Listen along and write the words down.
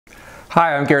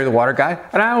Hi, I'm Gary the Water Guy,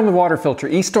 and I own the water filter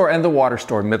eStore and the water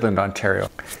store in Midland, Ontario.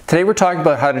 Today we're talking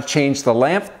about how to change the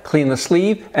lamp, clean the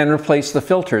sleeve, and replace the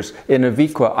filters in a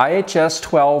VIQUA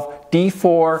IHS12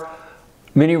 D4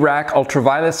 Minirack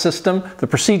ultraviolet system. The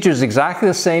procedure is exactly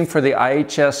the same for the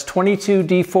IHS22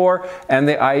 D4 and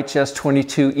the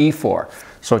IHS22 E4,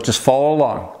 so just follow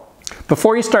along.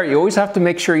 Before you start, you always have to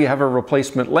make sure you have a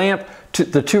replacement lamp,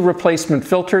 the two replacement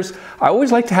filters. I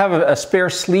always like to have a spare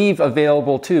sleeve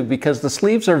available too, because the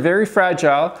sleeves are very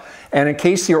fragile, and in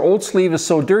case your old sleeve is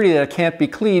so dirty that it can't be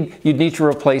cleaned, you'd need to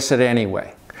replace it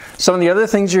anyway. Some of the other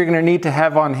things you're going to need to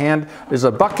have on hand is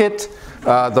a bucket,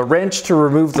 the wrench to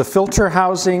remove the filter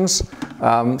housings,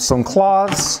 some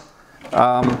cloths.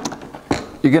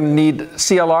 You're going to need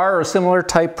CLR or a similar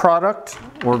type product,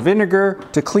 or vinegar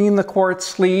to clean the quartz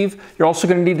sleeve. You're also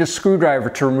going to need a screwdriver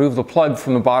to remove the plug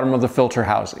from the bottom of the filter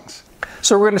housings.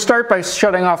 So we're going to start by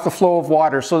shutting off the flow of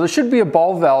water. So there should be a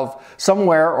ball valve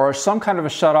somewhere, or some kind of a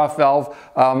shut-off valve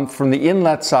from the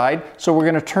inlet side. So we're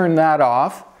going to turn that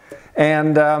off.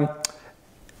 And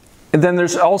then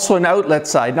there's also an outlet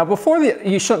side. Now before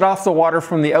you shut off the water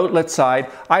from the outlet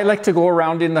side, I like to go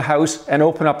around in the house and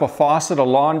open up a faucet, a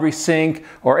laundry sink,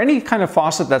 or any kind of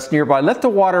faucet that's nearby. Let the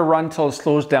water run till it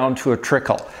slows down to a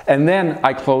trickle. And then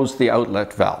I close the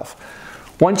outlet valve.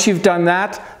 Once you've done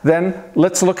that, then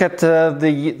let's look at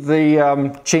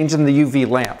change in the UV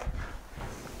lamp.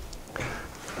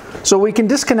 So we can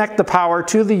disconnect the power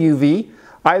to the UV,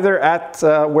 either at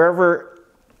wherever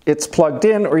it's plugged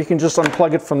in, or you can just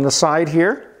unplug it from the side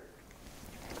here.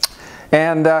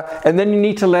 And then you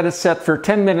need to let it set for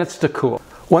 10 minutes to cool.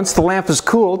 Once the lamp is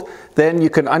cooled, then you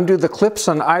can undo the clips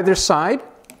on either side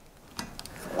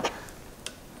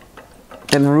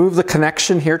and remove the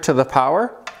connection here to the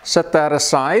power. Set that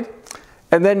aside.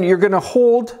 And then you're going to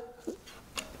hold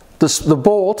the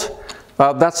bolt,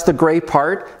 that's the gray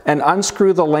part, and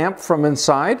unscrew the lamp from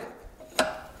inside.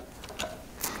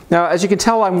 Now, as you can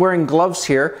tell, I'm wearing gloves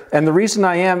here, and the reason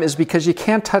I am is because you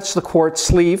can't touch the quartz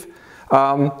sleeve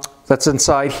that's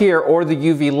inside here, or the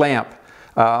UV lamp.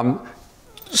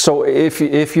 So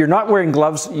if you're not wearing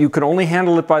gloves, you can only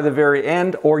handle it by the very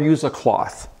end, or use a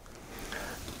cloth.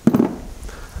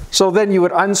 So then you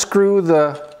would unscrew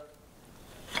the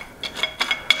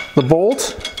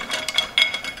bolt.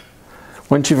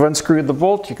 Once you've unscrewed the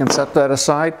bolt, you can set that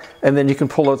aside, and then you can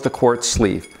pull out the quartz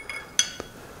sleeve.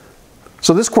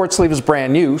 So this quartz sleeve is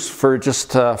brand new for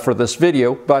this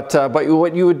video, but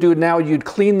what you would do now, you'd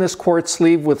clean this quartz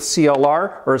sleeve with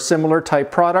CLR or a similar type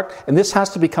product, and this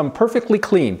has to become perfectly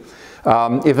clean.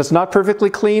 If it's not perfectly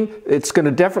clean, it's going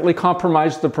to definitely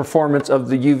compromise the performance of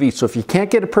the UV. So if you can't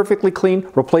get it perfectly clean,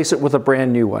 replace it with a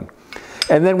brand new one.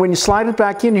 And then when you slide it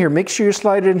back in here, make sure you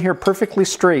slide it in here perfectly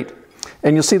straight.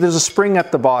 And you'll see there's a spring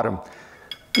at the bottom.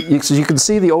 So you can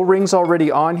see the O-ring's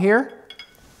already on here.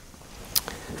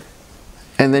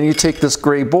 And then you take this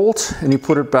gray bolt and you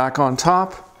put it back on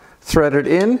top, thread it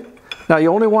in. Now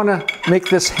you only want to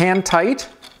make this hand tight,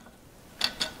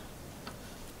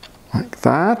 like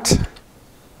that.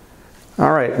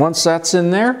 All right, once that's in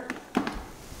there,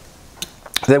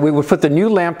 then we would put the new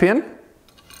lamp in.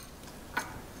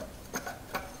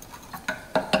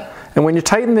 And when you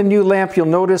tighten the new lamp, you'll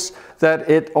notice that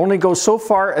it only goes so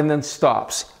far and then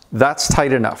stops. That's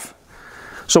tight enough.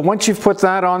 So once you've put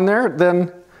that on there,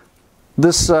 then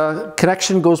this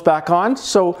connection goes back on.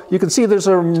 So you can see there's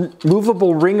a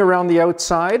movable ring around the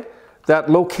outside that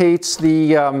locates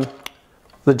the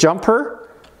jumper.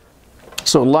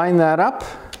 So line that up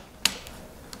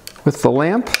with the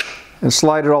lamp and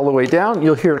slide it all the way down.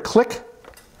 You'll hear a click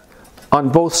on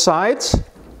both sides.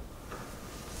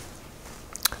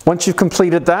 Once you've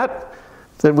completed that,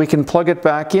 then we can plug it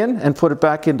back in and put it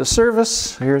back into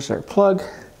service. Here's our plug.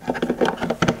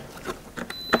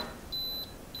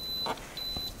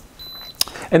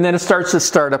 And then it starts the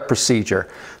startup procedure.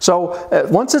 So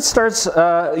once it starts,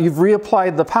 you've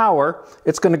reapplied the power,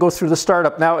 it's going to go through the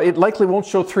startup. Now it likely won't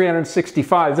show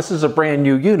 365, this is a brand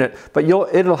new unit, but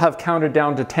it'll have counted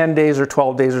down to 10 days or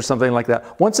 12 days or something like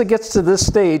that. Once it gets to this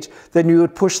stage, then you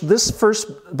would push this first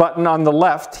button on the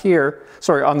left here,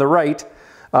 sorry, on the right,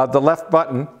 the left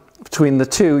button between the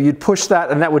two, you'd push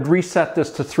that and that would reset this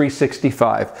to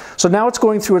 365. So now it's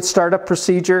going through its startup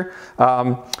procedure,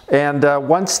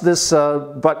 once this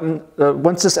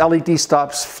once this LED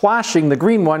stops flashing, the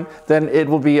green one, then it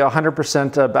will be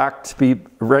 100% back to be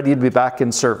ready to be back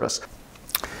in service.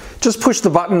 Just push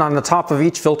the button on the top of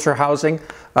each filter housing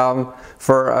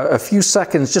for a few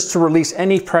seconds just to release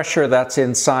any pressure that's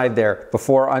inside there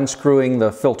before unscrewing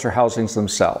the filter housings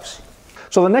themselves.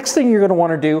 So the next thing you're going to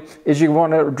want to do is you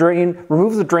want to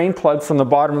remove the drain plug from the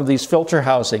bottom of these filter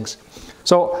housings.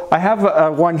 So I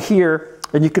have one here,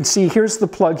 and you can see here's the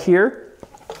plug here.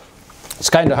 It's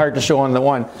kind of hard to show on the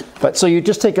one, but so you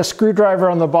just take a screwdriver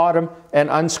on the bottom and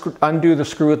undo the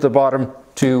screw at the bottom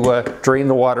to drain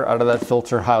the water out of that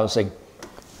filter housing.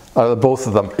 Both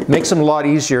of them. Makes them a lot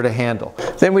easier to handle.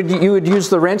 Then you would use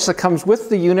the wrench that comes with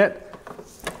the unit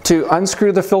to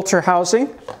unscrew the filter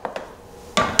housing.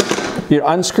 You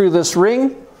unscrew this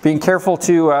ring, being careful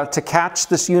to catch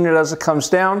this unit as it comes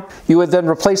down. You would then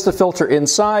replace the filter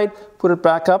inside, put it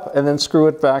back up, and then screw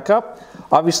it back up.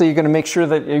 Obviously, you're going to make sure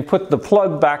that you put the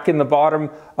plug back in the bottom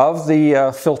of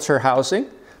the filter housing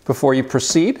before you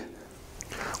proceed.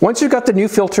 Once you've got the new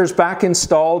filters back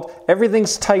installed,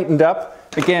 everything's tightened up.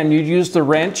 Again, you'd use the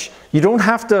wrench. You don't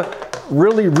have to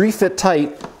really reef it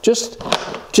tight. Just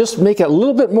make it a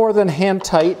little bit more than hand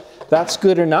tight. That's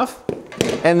good enough.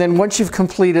 And then once you've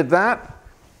completed that,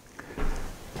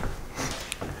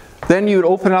 then you'd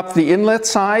open up the inlet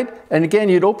side. And again,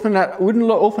 wouldn't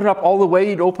open it up all the way,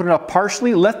 you'd open it up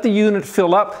partially, let the unit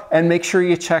fill up, and make sure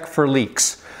you check for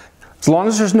leaks. As long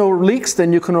as there's no leaks,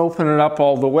 then you can open it up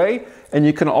all the way, and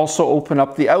you can also open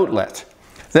up the outlet.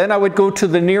 Then I would go to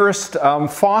the nearest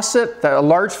faucet, a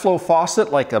large flow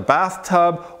faucet like a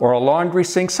bathtub or a laundry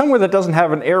sink, somewhere that doesn't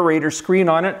have an aerator screen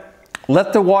on it.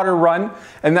 Let the water run,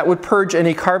 and that would purge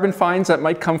any carbon fines that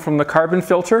might come from the carbon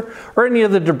filter or any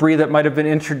of the debris that might have been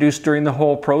introduced during the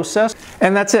whole process.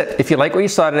 And that's it. If you like what you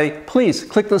saw today, please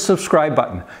click the subscribe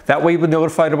button. That way you'll be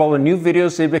notified of all the new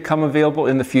videos that become available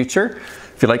in the future.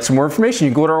 If you'd like some more information,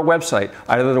 you can go to our website,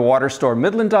 either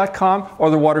thewaterstoremidland.com or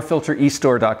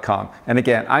thewaterfiltereStore.com. And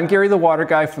again, I'm Gary the Water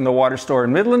Guy from the Water Store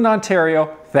in Midland,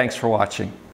 Ontario. Thanks for watching.